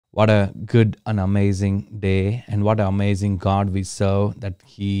What a good and amazing day, and what an amazing God we serve, that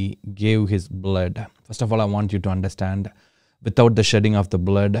He gave His blood. First of all, I want you to understand, without the shedding of the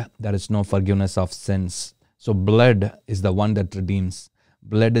blood, there is no forgiveness of sins. So blood is the one that redeems.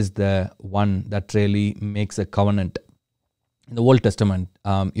 Blood is the one that really makes a covenant. In the Old Testament,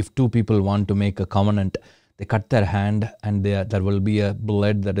 if two people want to make a covenant, they cut their hand, and there will be a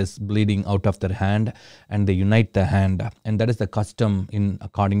blood that is bleeding out of their hand, and they unite the hand. And that is the custom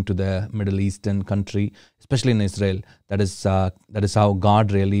according to the Middle Eastern country, especially in Israel. That is how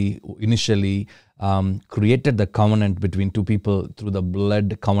God really initially created the covenant between two people through the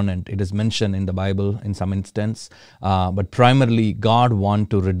blood covenant. It is mentioned in the Bible in some instance, but primarily God wants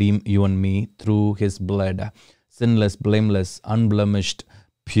to redeem you and me through His blood. Sinless, blameless, unblemished,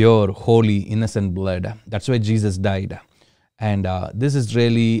 pure, holy, innocent blood. That's why Jesus died. And this is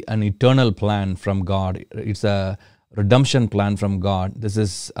really an eternal plan from God. It's a redemption plan from God. This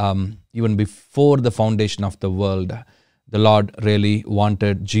is even before the foundation of the world. The Lord really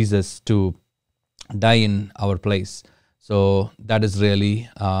wanted Jesus to die in our place. So that is really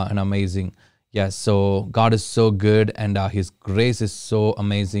an amazing. Yes, so God is so good, and His grace is so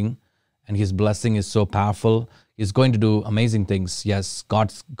amazing, and His blessing is so powerful. He's going to do amazing things. Yes,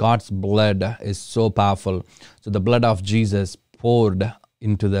 God's blood is so powerful. So the blood of Jesus poured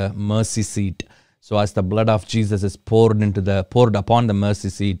into the mercy seat. So as the blood of Jesus is poured upon the mercy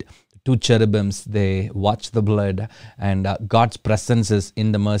seat, two cherubims, they watch the blood, and God's presence is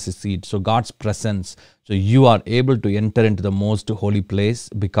in the mercy seat. So God's presence, so you are able to enter into the most holy place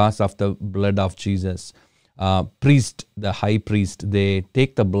because of the blood of Jesus. Priest, the high priest, they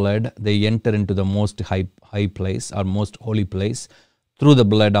take the blood, they enter into the most high place or most holy place through the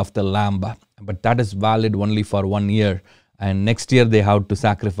blood of the lamb. But that is valid only for 1 year, and next year they have to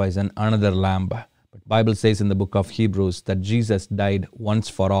sacrifice another lamb. But Bible says in the book of Hebrews that Jesus died once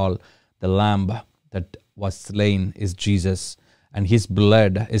for all. The lamb that was slain is Jesus, and His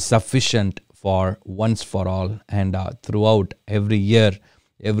blood is sufficient for once for all. And throughout every year,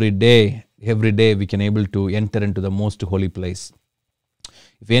 every day we can able to enter into the most holy place.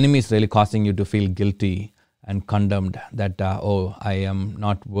 If the enemy is really causing you to feel guilty and condemned, that I am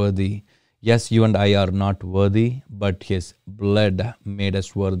not worthy. Yes, you and I are not worthy, but His blood made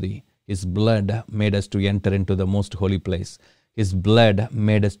us worthy. His blood made us to enter into the most holy place. His blood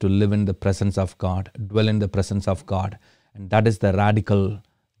made us to live in the presence of God, dwell in the presence of God. And that is the radical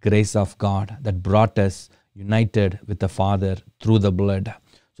grace of God that brought us united with the Father through the blood.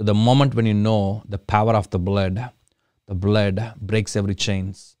 So the moment when you know the power of the blood breaks every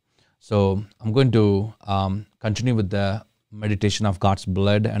chains. So I'm going to continue with the meditation of God's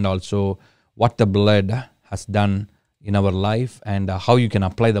blood, and also what the blood has done in our life, and how you can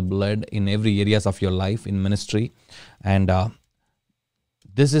apply the blood in every areas of your life in ministry. And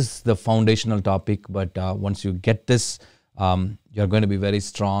this is the foundational topic, but once you get this, you're going to be very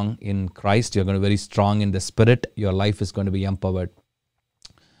strong in Christ. You're going to be very strong in the Spirit. Your life is going to be empowered.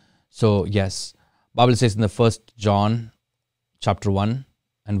 So yes, Bible says in the 1 John chapter 1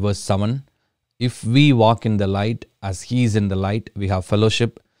 and verse 7, if we walk in the light as He is in the light, we have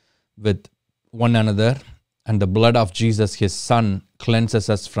fellowship with one another, and the blood of Jesus, His Son, cleanses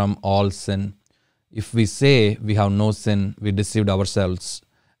us from all sin. If we say we have no sin, we deceived ourselves,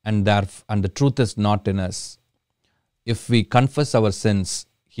 and the truth is not in us. If we confess our sins,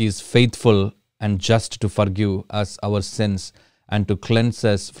 He is faithful and just to forgive us our sins and to cleanse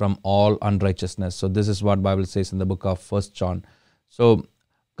us from all unrighteousness. So this is what Bible says in the book of 1 John. So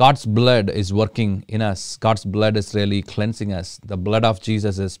God's blood is working in us. God's blood is really cleansing us. The blood of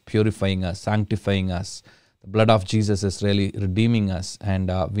Jesus is purifying us, sanctifying us. The blood of Jesus is really redeeming us. And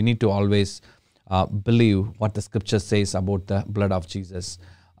we need to always believe what the scripture says about the blood of Jesus.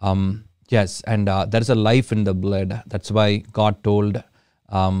 Yes, and there is a life in the blood. That's why God told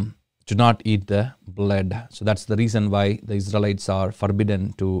do not eat the blood. So that's the reason why the Israelites are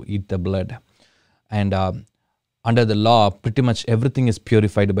forbidden to eat the blood. And under the law, pretty much everything is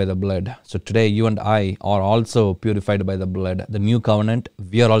purified by the blood. So today, you and I are also purified by the blood. The new covenant,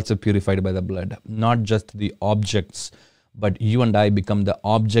 we are also purified by the blood. Not just the objects, but you and I become the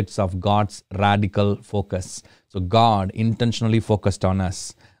objects of God's radical focus. So God intentionally focused on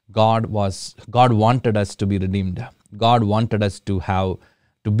us. God wanted us to be redeemed. God wanted us to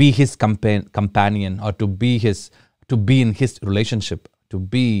be His companion, or to be in His relationship, to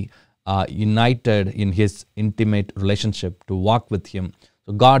be united in His intimate relationship, to walk with Him.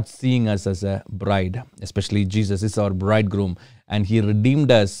 So God seeing us as a bride, especially Jesus is our bridegroom, and He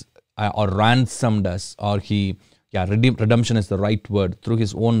redeemed us or ransomed us, or redemption is the right word, through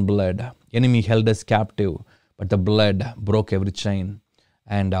His own blood. Enemy held us captive, but the blood broke every chain.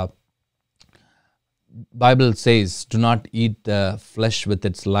 And Bible says, do not eat the flesh with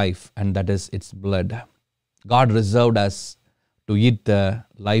its life, and that is its blood. God reserved us to eat the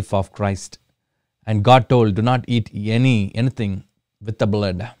life of Christ. And God told, do not eat anything with the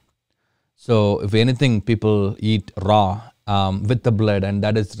blood. So if anything, people eat raw with the blood, and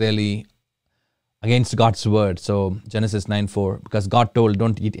that is really against God's word. So Genesis 9:4, because God told,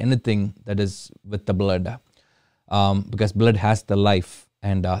 don't eat anything that is with the blood, because blood has the life,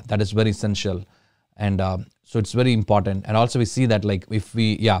 and that is very essential. And so it's very important. And also we see that, like, if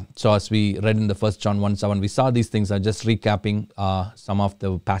we, so as we read in the 1 John 1:7, we saw these things. I'm just recapping some of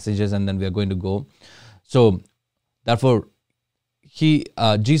the passages, and then we are going to go. So therefore,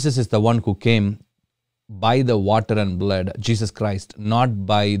 Jesus is the one who came by the water and blood, Jesus Christ, not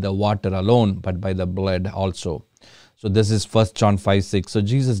by the water alone, but by the blood also. So this is 1 John 5:6. So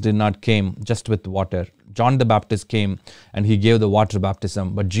Jesus did not came just with water. John the Baptist came and he gave the water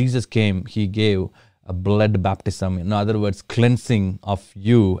baptism, but Jesus came, he gave a blood baptism. In other words, cleansing of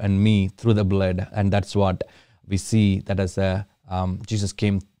you and me through the blood. And that's what we see, that as Jesus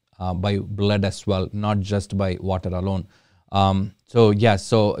came by blood as well, not just by water alone. So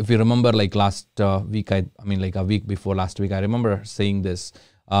if you remember, like last week, like a week before last week, I remember saying this.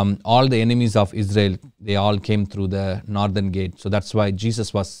 All the enemies of Israel, they all came through the northern gate. So that's why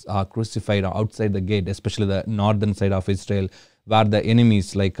Jesus was crucified outside the gate, especially the northern side of Israel, where the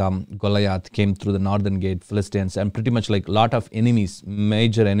enemies like Goliath came through the northern gate, Philistines, and pretty much like a lot of enemies,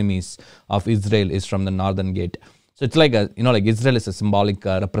 major enemies of Israel is from the northern gate. So it's like like Israel is a symbolic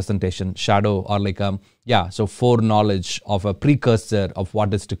representation, shadow, or like so foreknowledge of a precursor of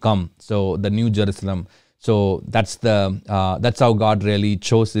what is to come. So the New Jerusalem. So that's how God really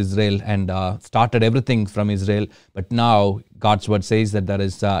chose Israel and started everything from Israel. But now God's word says that there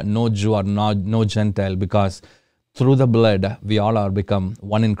is no Jew or no Gentile, because through the blood we all are become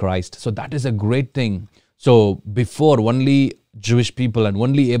one in Christ. So that is a great thing. So before, only Jewish people and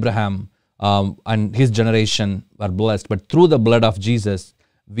only Abraham and his generation were blessed, but through the blood of Jesus,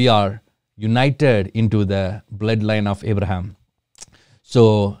 we are united into the bloodline of Abraham.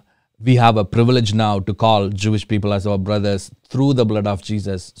 So we have a privilege now to call Jewish people as our brothers through the blood of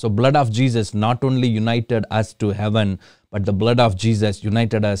Jesus. So blood of Jesus not only united us to heaven, but the blood of Jesus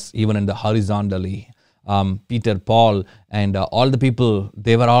united us even in the horizontally. Peter, Paul, and all the people,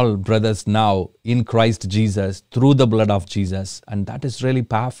 they were all brothers now in Christ Jesus through the blood of Jesus. And that is really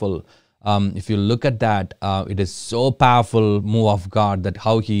powerful. If you look at that, it is so powerful move of God, that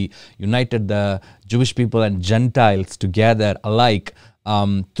how he united the Jewish people and Gentiles together alike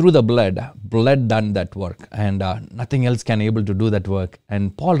through the blood. Blood done that work, and nothing else can able to do that work.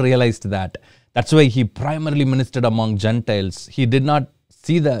 And Paul realized that. That's why he primarily ministered among Gentiles. He did not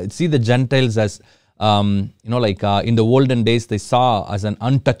see the Gentiles as in the olden days they saw as an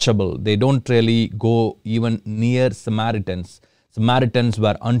untouchable. They don't really go even near Samaritans. Samaritans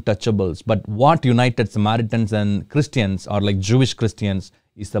were untouchables. But what united Samaritans and Christians, or like Jewish Christians,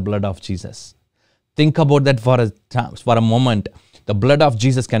 is the blood of Jesus. Think about that for a moment. The blood of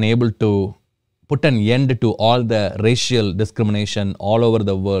Jesus can able to put an end to all the racial discrimination all over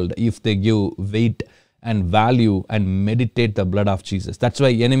the world if they give weight and value and meditate the blood of Jesus. That's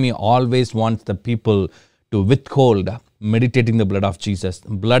why enemy always wants the people to withhold meditating the blood of Jesus.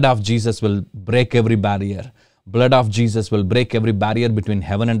 Blood of Jesus will break every barrier. Blood of Jesus will break every barrier between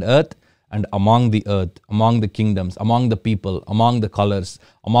heaven and earth, and among the earth, among the kingdoms, among the people, among the colors,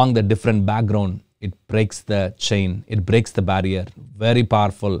 among the different background. It breaks the chain. It breaks the barrier. Very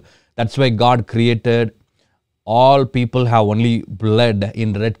powerful. That's why God created all people have only blood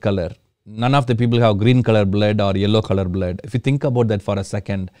in red color. None of the people have green color blood or yellow color blood. If you think about that for a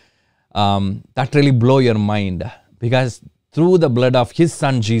second, that really blow your mind, because through the blood of his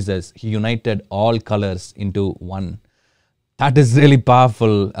son Jesus, he united all colors into one. That is really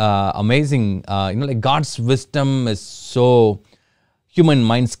powerful, amazing. Like God's wisdom is so human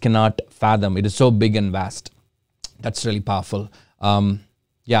minds cannot fathom. It is so big and vast. That's really powerful.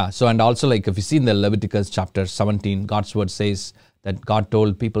 So and also, like if you see in the Leviticus chapter 17, God's word says that God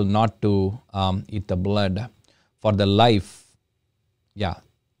told people not to eat the blood for the life.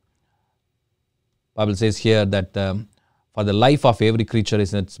 Bible says here that for the life of every creature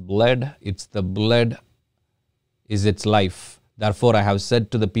is its blood. It's the blood is its life. Therefore I have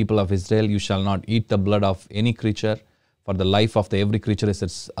said to the people of Israel, you shall not eat the blood of any creature, for the life of every creature is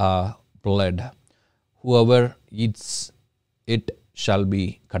its blood. Whoever eats it shall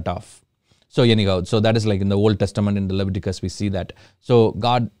be cut off. So anyhow, so that is like in the Old Testament, in the Leviticus, we see that. So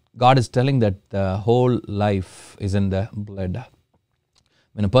God is telling that the whole life is in the blood.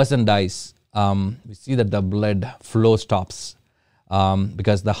 When a person dies, we see that the blood flow stops.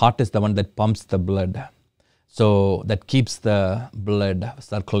 because the heart is the one that pumps the blood. So that keeps the blood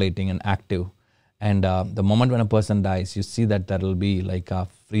circulating and active. And the moment when a person dies, you see that there will be like a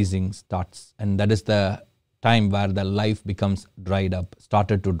freezing starts. And that is the time where the life becomes dried up,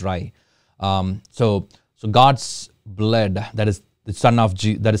 started to dry. So God's blood, that is the Son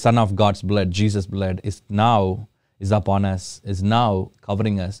of God's blood, Jesus' blood, is upon us, is now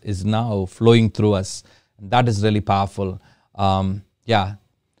covering us, is now flowing through us. That is really powerful. Yeah.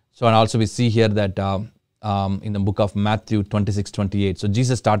 So and also we see here that in the book of Matthew 26:28. So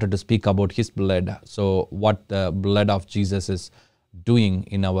Jesus started to speak about his blood. So what the blood of Jesus is doing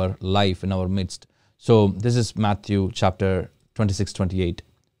in our life, in our midst. So this is Matthew chapter 26:28.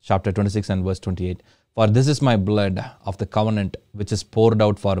 Chapter 26 and verse 28. For this is my blood of the covenant, which is poured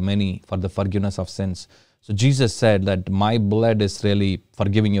out for many for the forgiveness of sins. So Jesus said that my blood is really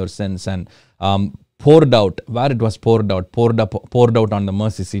forgiving your sins, and poured out, where it was poured out on the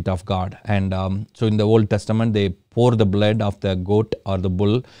mercy seat of God. And so in the Old Testament, they pour the blood of the goat or the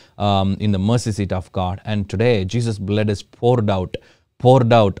bull in the mercy seat of God. And today, Jesus' blood is poured out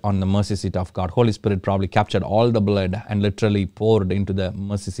on the mercy seat of God. Holy Spirit probably captured all the blood and literally poured into the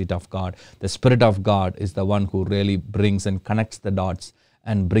mercy seat of God. The Spirit of God is the one who really brings and connects the dots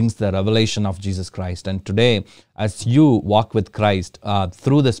and brings the revelation of Jesus Christ. And today, as you walk with Christ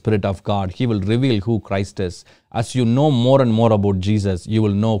through the Spirit of God, He will reveal who Christ is. As you know more and more about Jesus, you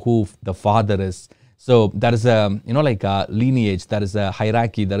will know who the Father is. So there is a, like a lineage, there is a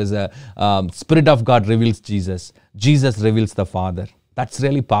hierarchy, there is a Spirit of God reveals Jesus. Jesus reveals the Father. That's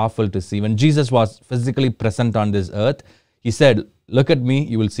really powerful to see. When Jesus was physically present on this earth, He said, look at me,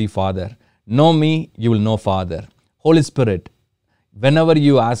 you will see Father. Know me, you will know Father. Holy Spirit, whenever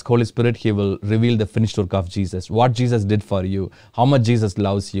you ask Holy Spirit, He will reveal the finished work of Jesus, what Jesus did for you, how much Jesus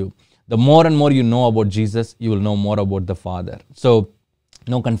loves you. The more and more you know about Jesus, you will know more about the Father. So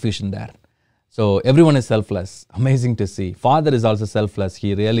no confusion there. So everyone is selfless. Amazing to see. Father is also selfless.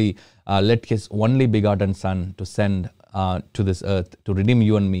 He really let His only begotten Son to send to this earth to redeem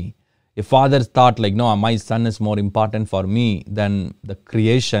you and me. If Father thought like, no, my Son is more important for me than the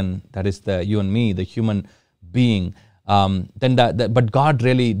creation, that is the you and me, the human being, but God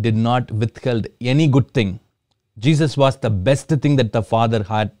really did not withhold any good thing. Jesus was the best thing that the Father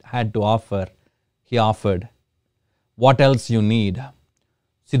had to offer. He offered. What else you need?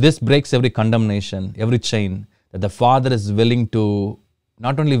 See, this breaks every condemnation, every chain, that the Father is willing to,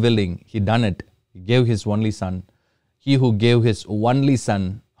 not only willing, He done it. He gave His only Son. He who gave His only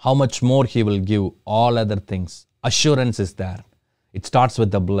Son, how much more He will give all other things. Assurance is there. It starts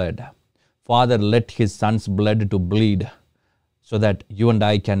with the blood. Father let His Son's blood to bleed so that you and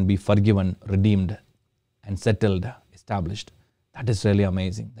I can be forgiven, redeemed, and settled, established. That is really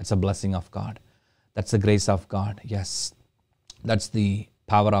amazing. That's a blessing of God. That's the grace of God. Yes. That's the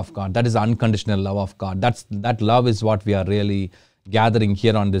power of God. That is the unconditional love of God. That love is what we are really gathering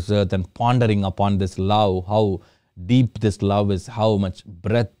here on this earth and pondering upon this love, how deep this love is, how much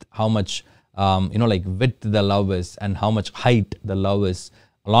breadth, how much, width the love is, and how much height the love is,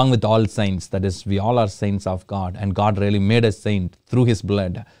 along with all saints. That is, we all are saints of God, and God really made us saint through His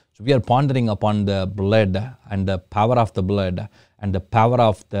blood. So we are pondering upon the blood and the power of the blood and the power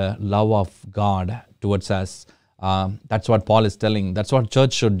of the love of God towards us. That's what Paul is telling. That's what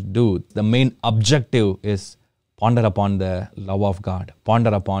church should do. The main objective is ponder upon the love of God.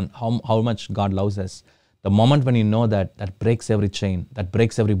 Ponder upon how much God loves us. The moment when you know that, that breaks every chain, that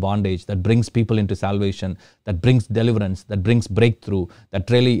breaks every bondage, that brings people into salvation, that brings deliverance, that brings breakthrough, that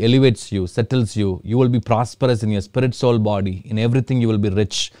really elevates you, settles you. You will be prosperous in your spirit, soul, body. In everything you will be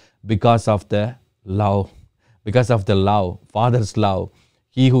rich because of the love. Because of the love, Father's love.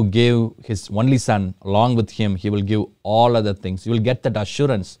 He who gave His only Son, along with Him, He will give all other things. You will get that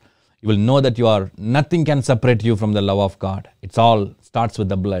assurance. You will know that nothing can separate you from the love of God. It's all starts with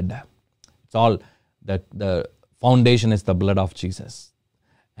the blood. It's all, the foundation is the blood of Jesus.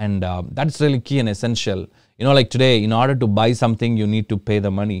 And that's really key and essential. Like today, in order to buy something, you need to pay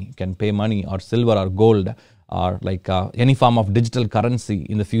the money. You can pay money or silver or gold or like any form of digital currency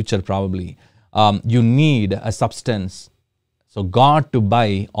in the future probably. You need a substance. So God to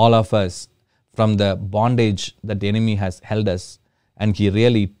buy all of us from the bondage that the enemy has held us, and He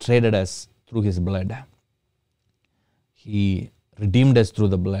really traded us through His blood. He redeemed us through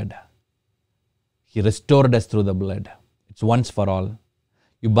the blood. He restored us through the blood. It's once for all.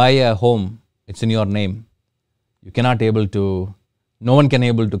 You buy a home, it's in your name. No one can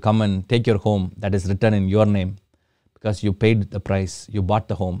able to come and take your home that is written in your name because you paid the price. You bought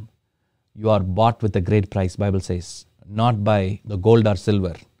the home. You are bought with a great price, Bible says. Not by the gold or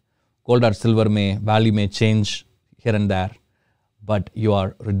silver. Gold or silver value may change here and there. but you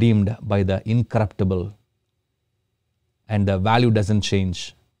are redeemed by the incorruptible, and the value doesn't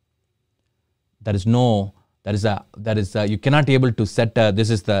change. There is no, you cannot able to set this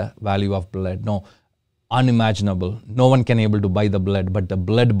is the value of blood. No, unimaginable. No one can able to buy the blood, but the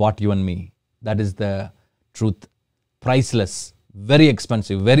blood bought you and me. That is the truth. Priceless, very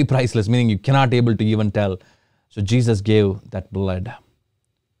expensive, very priceless, meaning you cannot able to even tell. So Jesus gave that blood.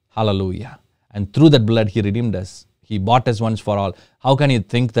 Hallelujah. And through that blood, He redeemed us. He bought us once for all. How can you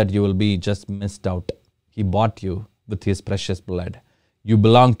think that you will be just missed out? He bought you with His precious blood. You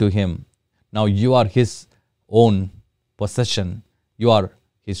belong to Him. Now you are His own possession. You are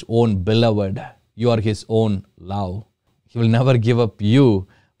His own beloved. You are His own love. He will never give up you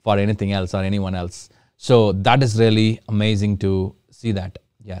for anything else or anyone else. So that is really amazing to see that.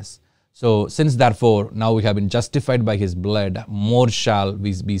 Yes. So since therefore now we have been justified by His blood, more shall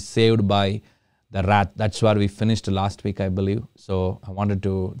we be saved by the wrath. That's where we finished last week, I believe. So I wanted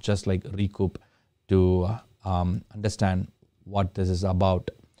to just like recoup to understand what this is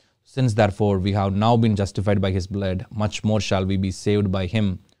about. Since therefore we have now been justified by His blood, much more shall we be saved by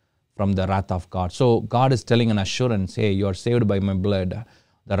Him from the wrath of God. So God is telling an assurance, hey, you are saved by my blood.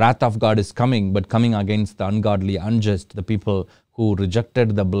 The wrath of God is coming, but coming against the ungodly, unjust, the people who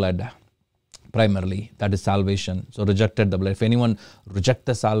rejected the blood. Primarily, that is salvation. So rejected the blood. If anyone reject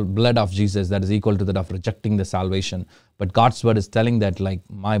the blood of Jesus, that is equal to that of rejecting the salvation. But God's word is telling that like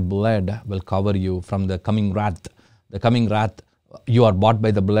my blood will cover you from the coming wrath. The coming wrath, you are bought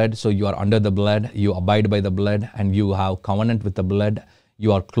by the blood, so you are under the blood, you abide by the blood, and you have covenant with the blood.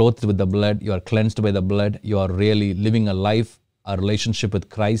 You are clothed with the blood, you are cleansed by the blood, you are really living a life, a relationship with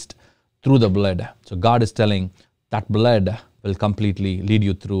Christ through the blood. So God is telling that blood will completely lead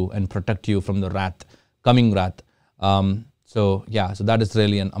you through and protect you from the wrath, coming wrath. So that is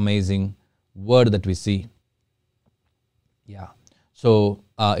really an amazing word that we see. Yeah. So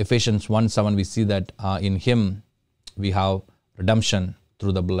Ephesians 1:7, we see that in Him we have redemption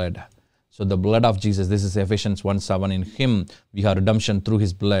through the blood. So the blood of Jesus, this is Ephesians 1:7. In Him we have redemption through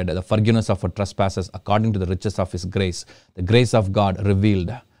His blood, the forgiveness of our trespasses according to the riches of His grace. The grace of God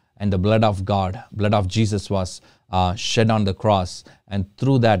revealed, and the blood of God, blood of Jesus was shed on the cross, and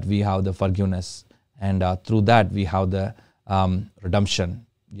through that we have the forgiveness, and through that we have the redemption.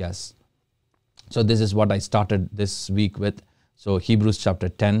 Yes. So this is what I started this week with. So Hebrews chapter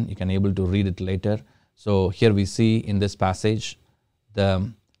 10, you can able to read it later. So here we see in this passage,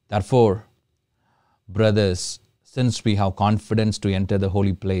 therefore, brothers, since we have confidence to enter the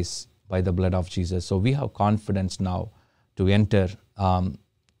holy place by the blood of Jesus. So we have confidence now to enter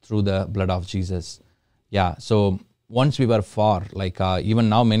through the blood of Jesus. Yeah, so once we were far, like even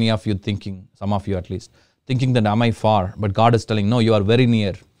now many of you thinking, some of you at least, thinking that am I far? But God is telling, no, you are very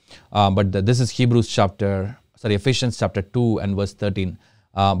near. This is Ephesians chapter 2 and verse 13.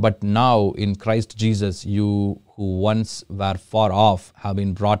 But now in Christ Jesus, you who once were far off have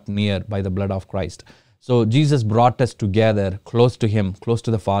been brought near by the blood of Christ. So Jesus brought us together, close to Him, close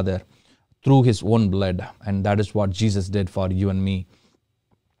to the Father, through His own blood. And that is what Jesus did for you and me.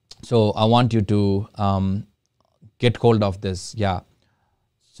 So I want you to get hold of this. Yeah.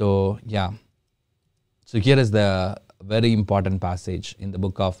 So here is the very important passage in the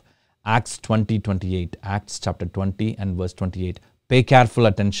book of Acts 20:28. Acts chapter 20 and verse 28. Pay careful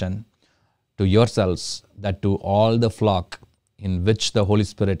attention to yourselves, that to all the flock in which the Holy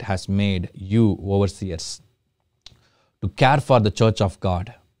Spirit has made you overseers, to care for the church of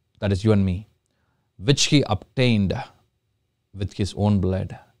God, that is you and me, which He obtained with His own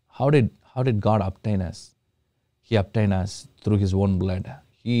blood. How did God obtain us? He obtained us through His own blood.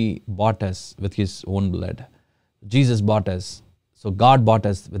 He bought us with His own blood. Jesus bought us. So God bought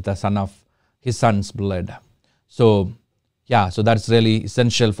us with His Son's blood. So that's really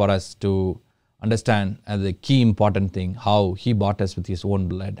essential for us to understand as a key important thing, how He bought us with His own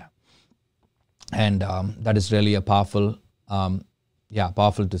blood. And that is really a powerful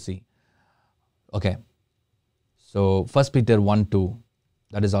to see. Okay. So 1 Peter 1:2,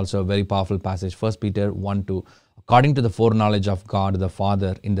 that is also a very powerful passage. 1 Peter 1:2, according to the foreknowledge of God the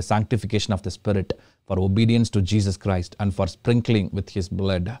Father in the sanctification of the Spirit, for obedience to Jesus Christ and for sprinkling with His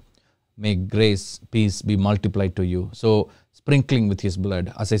blood, may grace, peace be multiplied to you. So sprinkling with His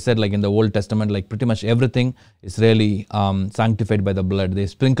blood. As I said, like in the Old Testament, like pretty much everything is really sanctified by the blood. They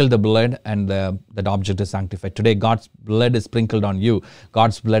sprinkle the blood and that object is sanctified. Today, God's blood is sprinkled on you.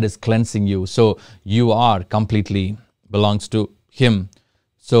 God's blood is cleansing you. So you are completely belongs to Him.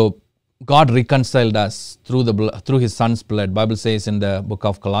 So God reconciled us through His Son's blood. Bible says in the book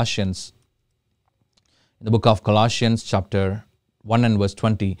of Colossians, chapter 1 and verse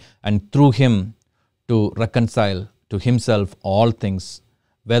 20, and through Him to reconcile to himself all things,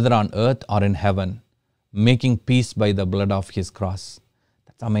 whether on earth or in heaven, making peace by the blood of his cross.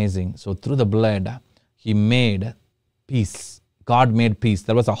 That's amazing. So through the blood, he made peace. God made peace.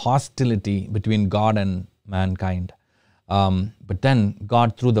 There was a hostility between God and mankind. But then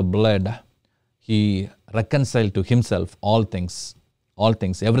God, through the blood, he reconciled to himself all things. All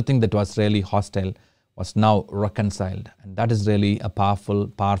things. Everything that was really hostile was now reconciled. And that is really a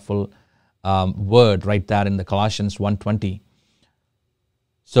powerful word right there in the Colossians 1:20.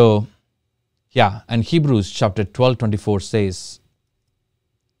 So, yeah, and Hebrews chapter 12:24 says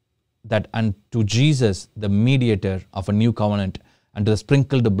that unto Jesus, the mediator of a new covenant, and to the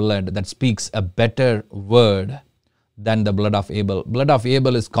sprinkled blood that speaks a better word than the blood of Abel. Blood of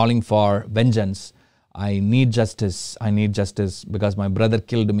Abel is calling for vengeance. I need justice because my brother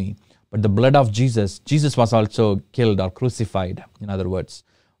killed me. But the blood of Jesus, Jesus was also killed or crucified, in other words.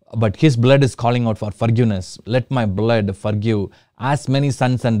 But his blood is calling out for forgiveness. Let my blood forgive as many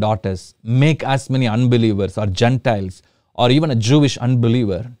sons and daughters. Make as many unbelievers or Gentiles or even a Jewish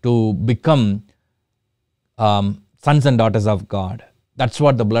unbeliever to become sons and daughters of God. That's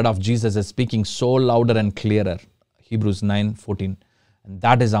what the blood of Jesus is speaking so louder and clearer. Hebrews 9:14. And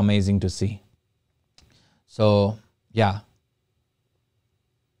that is amazing to see. So, yeah,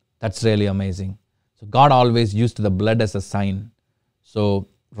 that's really amazing. So God always used the blood as a sign. So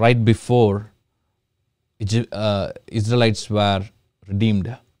right before Israelites were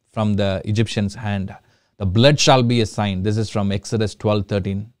redeemed from the Egyptians' hand, the blood shall be a sign. This is from Exodus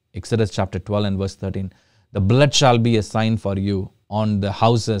 12:13. Exodus chapter 12 and verse 13. The blood shall be a sign for you on the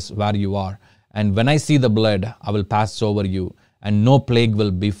houses where you are. And when I see the blood, I will pass over you, and no plague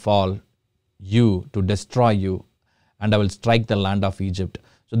will befall you to destroy you, and I will strike the land of Egypt.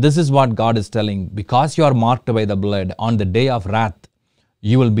 So this is what God is telling. Because you are marked by the blood, on the day of wrath,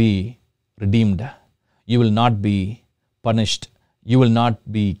 you will be redeemed. You will not be punished. You will not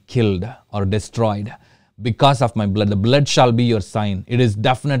be killed or destroyed because of my blood. The blood shall be your sign. It is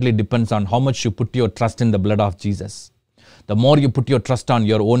definitely depends on how much you put your trust in the blood of Jesus. The more you put your trust on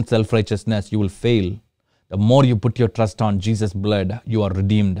your own self-righteousness, you will fail. The more you put your trust on Jesus' blood, you are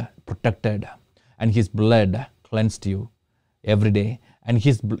redeemed, protected, and his blood cleansed you every day. And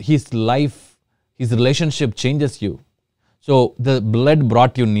his life, his relationship changes you. So the blood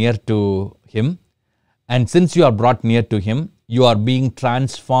brought you near to him. And since you are brought near to him, you are being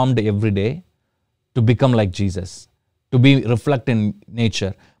transformed every day to become like Jesus, to be reflecting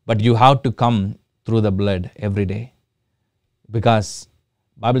nature. But you have to come through the blood every day. Because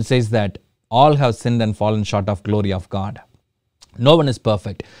Bible says that all have sinned and fallen short of glory of God. No one is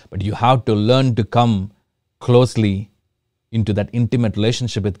perfect, but you have to learn to come closely into that intimate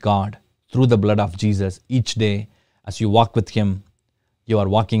relationship with God through the blood of Jesus each day. As you walk with him, you are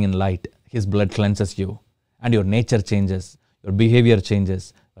walking in light. His blood cleanses you, and your nature changes, your behavior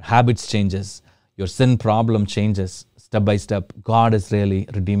changes, your habits changes, your sin problem changes step by step. God is really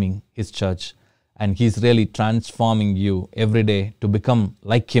redeeming his church, and he's really transforming you every day to become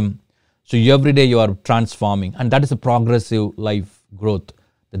like him. So every day you are transforming, and that is a progressive life growth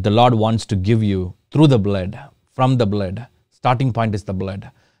that the Lord wants to give you through the blood, from the blood. Starting point is the blood.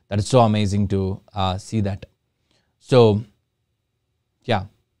 That is so amazing to see that. So, yeah.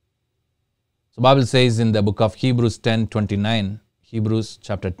 So Bible says in the book of Hebrews 10:29, Hebrews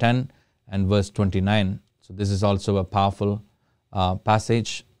chapter 10 and verse 29. So this is also a powerful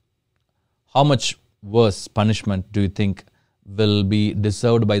passage. How much worse punishment do you think will be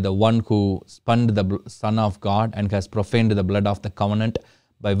deserved by the one who spurned the Son of God and has profaned the blood of the covenant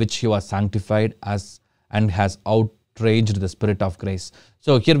by which he was sanctified and has outraged the Spirit of grace?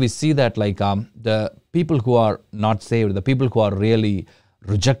 So here we see that the people who are not saved, the people who are really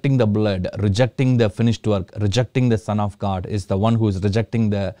rejecting the blood, rejecting the finished work, rejecting the Son of God, is the one who is rejecting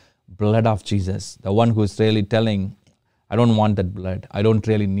the blood of Jesus, the one who is really telling, I don't want that blood. I don't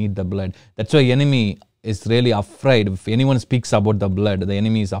really need the blood. That's why the enemy is really afraid. If anyone speaks about the blood, the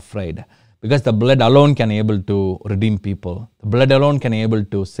enemy is afraid. Because the blood alone can able to redeem people. The blood alone can able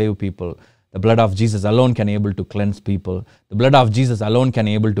to save people. The blood of Jesus alone can able to cleanse people. The blood of Jesus alone can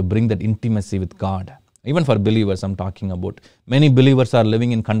able to bring that intimacy with God. Even for believers I'm talking about. Many believers are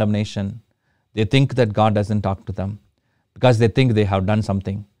living in condemnation. They think that God doesn't talk to them because they think they have done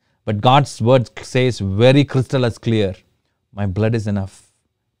something. But God's word says very crystal as clear, my blood is enough.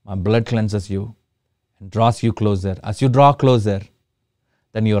 My blood cleanses you and draws you closer. As you draw closer,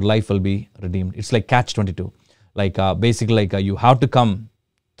 then your life will be redeemed. It's like catch-22. Basically you have to come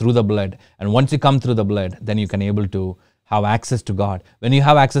through the blood. And once you come through the blood, then you can able to have access to God. When you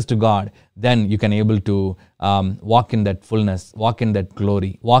have access to God, then you can able to walk in that fullness, walk in that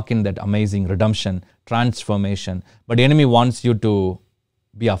glory, walk in that amazing redemption, transformation. But the enemy wants you to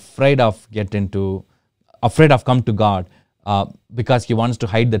be afraid of come to God because he wants to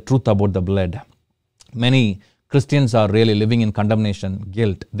hide the truth about the blood. Many Christians are really living in condemnation,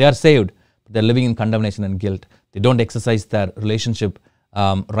 guilt. They are saved, but they're living in condemnation and guilt. They don't exercise their relationship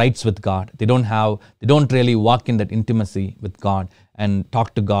rights with God. They don't really walk in that intimacy with God and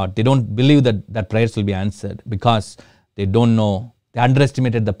talk to God. They don't believe that prayers will be answered because they don't know. They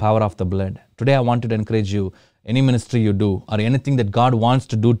underestimated the power of the blood. Today I wanted to encourage you, any ministry you do or anything that God wants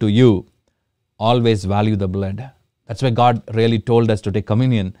to do to you, always value the blood. That's why God really told us to take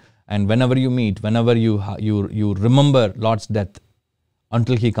communion. And whenever you meet, whenever you remember Lord's death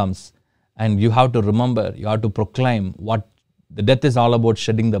until he comes, and you have to remember, you have to proclaim what the death is all about,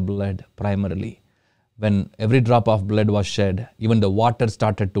 shedding the blood primarily. When every drop of blood was shed, even the water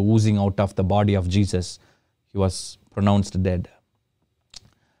started to oozing out of the body of Jesus, he was pronounced dead.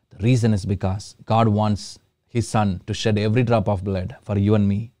 The reason is because God wants his son to shed every drop of blood for you and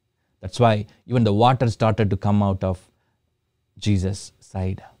me. That's why even the water started to come out of Jesus'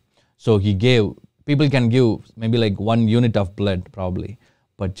 side. So he gave, people can give maybe like 1 unit of blood probably,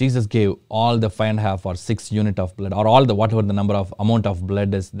 but Jesus gave all the 5.5 or 6 unit of blood, or all the whatever the number of amount of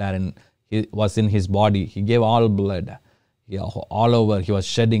blood is there was in his body. He gave all blood. All over he was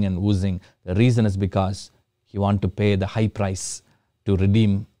shedding and oozing. The reason is because he wanted to pay the high price to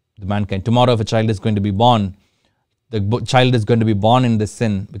redeem the mankind. Tomorrow if a child is going to be born, the child is going to be born in this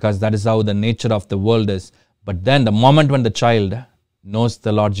sin because that is how the nature of the world is. But then the moment when the child knows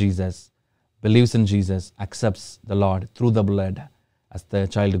the Lord Jesus, believes in Jesus, accepts the Lord through the blood, as the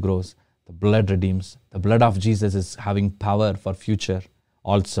child grows, the blood redeems. The blood of Jesus is having power for future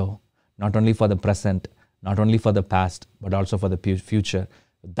also, not only for the present, not only for the past, but also for the future.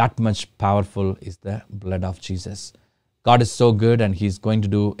 That much powerful is the blood of Jesus. God is so good and he's going to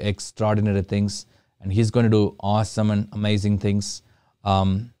do extraordinary things and he's going to do awesome and amazing things.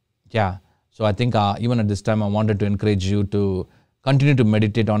 So I think even at this time, I wanted to encourage you to continue to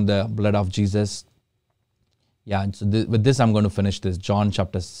meditate on the blood of Jesus. So with this, I'm going to finish this. John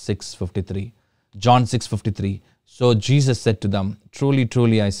chapter 6:53. John 6:53. So Jesus said to them, truly,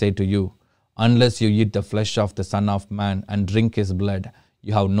 truly, I say to you, unless you eat the flesh of the Son of Man and drink his blood,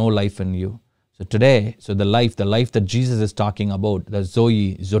 you have no life in you. So today, the life that Jesus is talking about, the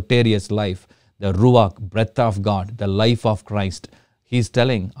Zoe, Zoterius life, the Ruach, breath of God, the life of Christ, he's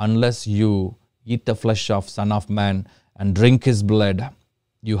telling, unless you eat the flesh of Son of Man and drink his blood,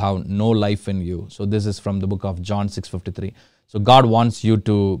 you have no life in you. So this is from the book of John 6:53. So God wants you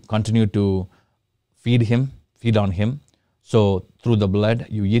to continue to feed on him. So through the blood,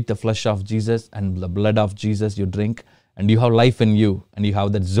 you eat the flesh of Jesus and the blood of Jesus you drink, and you have life in you, and you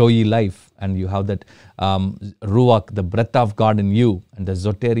have that Zoe life, and you have that Ruach, the breath of God in you, and the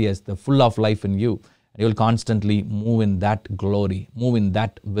Zoterius, the full of life in you. And you will constantly move in that glory, move in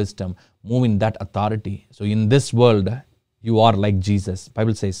that wisdom, move in that authority. So in this world, you are like Jesus.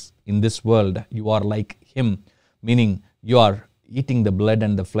 Bible says, in this world, you are like him, meaning you are eating the blood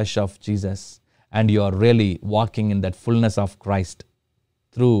and the flesh of Jesus, and you are really walking in that fullness of Christ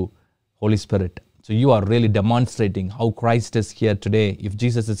through Holy Spirit. So you are really demonstrating how Christ is here today. If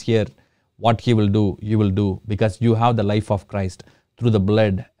Jesus is here, what he will do, you will do, because you have the life of Christ through the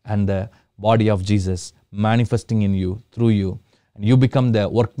blood and the body of Jesus manifesting in you, through you. And you become the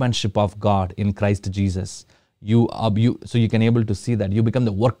workmanship of God in Christ Jesus. So you can able to see that you become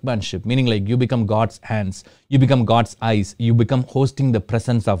the workmanship, meaning like you become God's hands, you become God's eyes, you become hosting the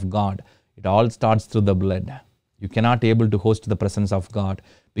presence of God. It all starts through the blood. You cannot able to host the presence of God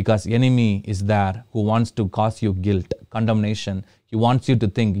because the enemy is there who wants to cause you guilt, condemnation. He wants you to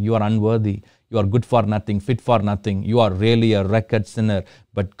think you are unworthy, you are good for nothing, fit for nothing, you are really a wrecked sinner.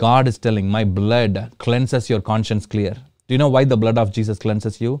 But God is telling, my blood cleanses your conscience clear. Do you know why the blood of Jesus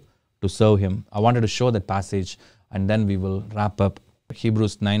cleanses you? To serve him. I wanted to show that passage and then we will wrap up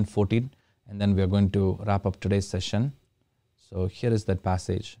Hebrews 9:14 and then we are going to wrap up today's session. So here is that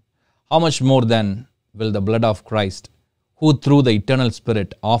passage. How much more then will the blood of Christ, who through the eternal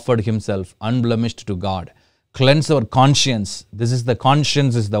Spirit offered himself unblemished to God, cleanse our conscience. The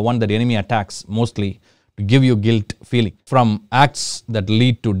conscience is the one that the enemy attacks mostly to give you guilt feeling from acts that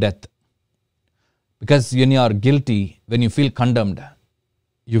lead to death. Because when you are guilty, when you feel condemned,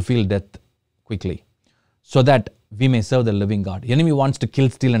 you feel death quickly, so that we may serve the living God. The enemy wants to kill,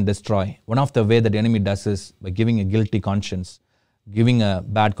 steal, and destroy. One of the way that the enemy does is by giving a guilty conscience, giving a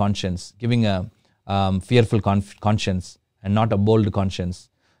bad conscience, giving a fearful conscience, and not a bold conscience.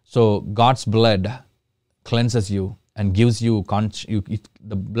 So God's blood cleanses you. and gives you,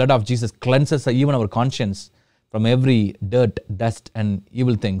 the blood of Jesus cleanses even our conscience from every dirt, dust, and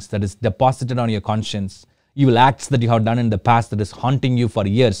evil things that is deposited on your conscience, evil acts that you have done in the past that is haunting you for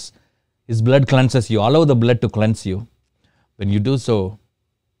years. His blood cleanses you. Allow the blood to cleanse you. When you do so,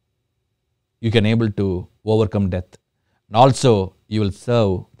 you can able to overcome death. And also, you will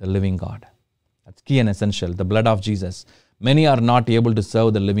serve the living God. That's key and essential, the blood of Jesus. Many are not able to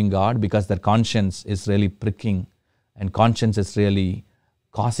serve the living God because their conscience is really pricking, and conscience is really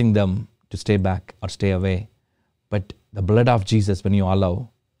causing them to stay back or stay away. But the blood of Jesus, when you allow,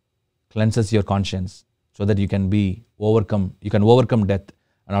 cleanses your conscience so that you can overcome death,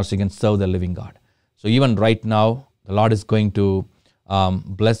 and also you can serve the living God. So even right now, the Lord is going to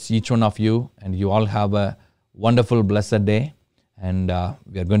bless each one of you, and you all have a wonderful, blessed day. And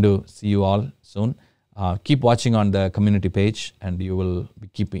we are going to see you all soon. Keep watching on the community page, and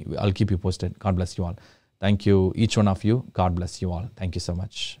I'll keep you posted. God bless you all. Thank you, each one of you. God bless you all. Thank you so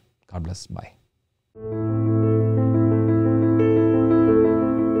much. God bless. Bye.